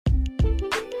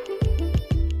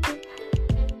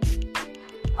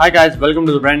Hi guys, welcome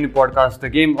to the brand new podcast, The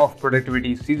Game of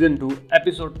Productivity Season 2,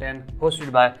 Episode 10,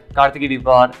 hosted by Karthik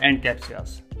Deepawar and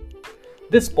Capsias.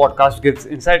 This podcast gives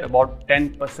insight about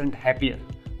 10% Happier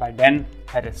by Dan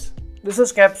Harris. This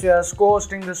is Capsias,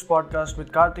 co-hosting this podcast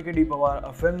with Karthik Deepawar,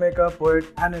 a filmmaker, poet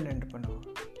and an entrepreneur.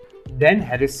 Dan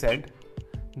Harris said,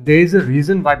 "There is a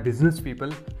reason why business people,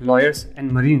 lawyers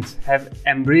and marines have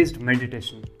embraced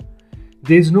meditation.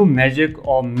 There is no magic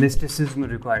or mysticism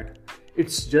required.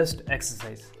 It's just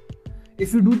exercise.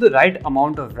 If you do the right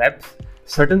amount of reps,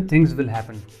 certain things will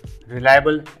happen,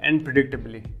 reliable and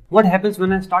predictably." What happens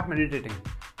when I start meditating?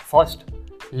 First,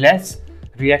 less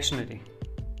reactionary.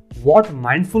 What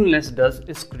mindfulness does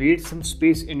is create some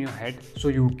space in your head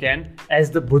so you can,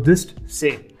 as the Buddhists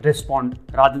say, respond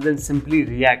rather than simply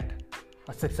react.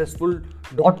 A successful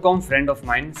 .com friend of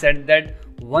mine said that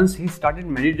once he started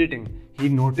meditating, he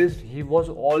noticed he was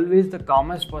always the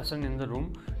calmest person in the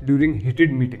room during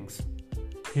heated meetings.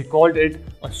 He called it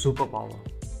a superpower.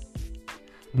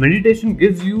 Meditation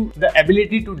gives you the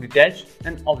ability to detach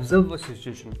and observe a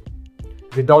situation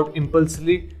without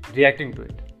impulsively reacting to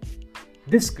it.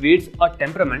 This creates a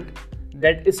temperament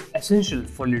that is essential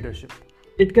for leadership.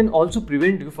 It can also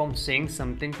prevent you from saying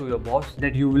something to your boss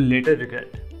that you will later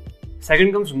regret.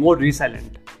 Second comes more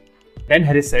resilient. Dan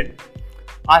Harris said,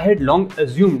 "I had long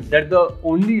assumed that the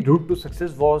only route to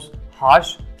success was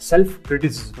harsh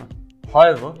self-criticism.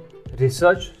 However,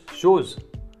 research shows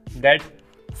that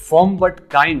firm but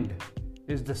kind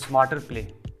is the smarter play.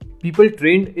 People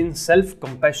trained in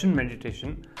self-compassion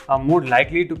meditation are more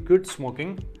likely to quit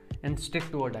smoking and stick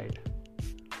to a diet.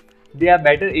 They are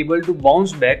better able to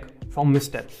bounce back from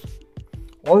missteps.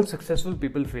 All successful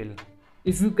people fail.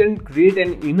 If you can create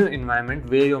an inner environment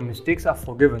where your mistakes are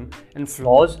forgiven and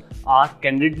flaws are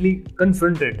candidly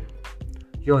confronted,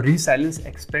 your resilience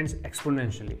expands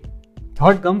exponentially."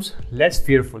 Third comes less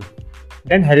fearful.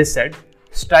 Dan Harris said,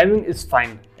 "Striving is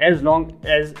fine as long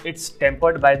as it's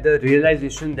tempered by the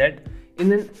realization that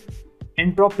in an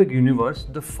entropic universe,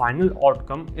 the final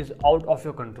outcome is out of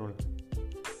your control.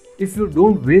 If you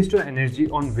don't waste your energy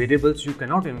on variables you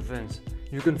cannot influence,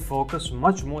 you can focus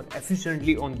much more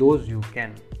efficiently on those you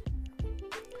can.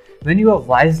 When you are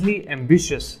wisely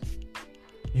ambitious,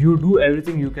 you do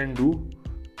everything you can do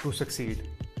to succeed,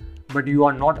 but you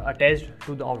are not attached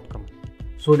to the outcome,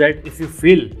 so that if you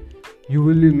fail, you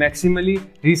will be maximally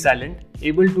resilient,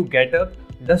 able to get up,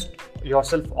 dust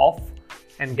yourself off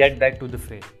and get back to the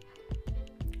fray."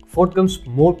 Fourth comes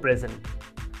more present.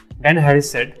 Dan Harris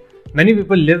said, "Many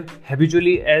people live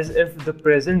habitually as if the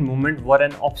present moment were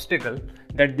an obstacle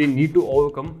that they need to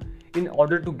overcome in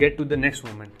order to get to the next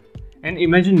moment. And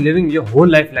imagine living your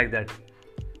whole life like that,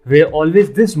 where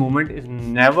always this moment is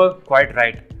never quite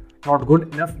right, not good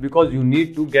enough because you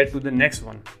need to get to the next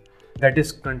one. That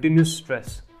is continuous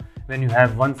stress. When you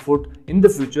have one foot in the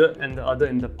future and the other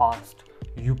in the past,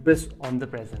 you piss on the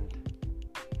present."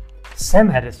 Sam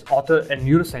Harris, author and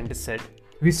neuroscientist, said,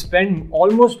 "We spend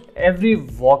almost every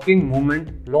waking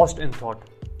moment lost in thought.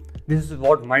 This is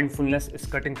what mindfulness is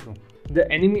cutting through. The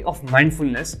enemy of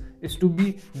mindfulness is to be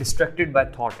distracted by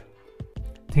thought,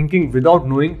 thinking without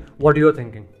knowing what you are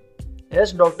thinking."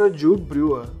 As Dr. Jude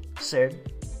Brewer said,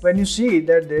 "When you see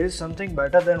that there is something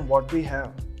better than what we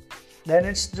have,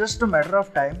 then it's just a matter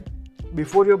of time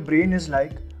before your brain is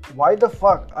like, why the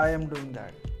fuck I am doing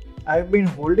that? I've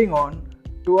been holding on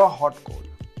to a hot coal."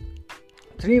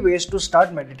 3 ways to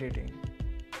start meditating.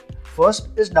 First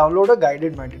is download a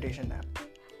guided meditation app.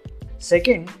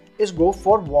 Second is go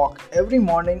for a walk every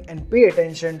morning and pay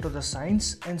attention to the signs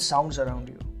and sounds around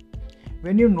you.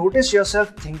 When you notice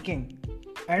yourself thinking,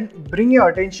 and bring your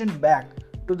attention back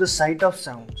to the sight of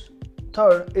sounds.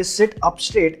 Third is sit up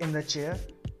straight in the chair,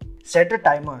 set a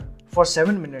timer for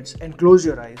 7 minutes and close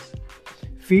your eyes.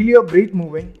 Feel your breath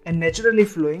moving and naturally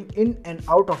flowing in and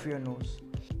out of your nose.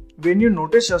 When you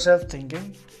notice yourself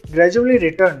thinking, gradually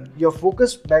return your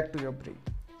focus back to your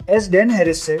breath. As Dan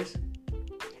Harris says,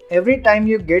 every time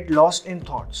you get lost in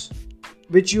thoughts,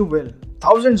 which you will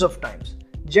thousands of times,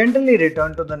 gently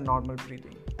return to the normal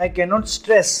breathing. I cannot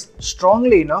stress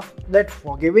strongly enough that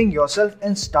forgiving yourself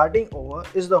and starting over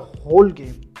is the whole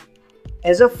game.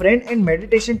 As a friend and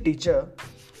meditation teacher,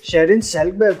 Sharon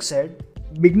Salzberg said,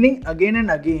 "Beginning again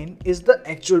and again is the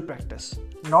actual practice,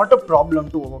 not a problem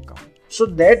to overcome, so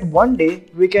that one day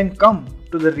we can come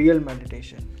to the real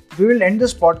meditation." We will end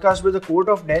this podcast with a quote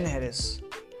of Dan Harris.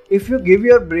 "If you give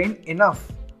your brain enough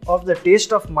of the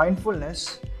taste of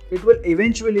mindfulness, it will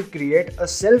eventually create a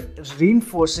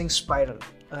self-reinforcing spiral,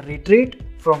 a retreat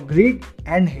from greed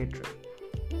and hatred."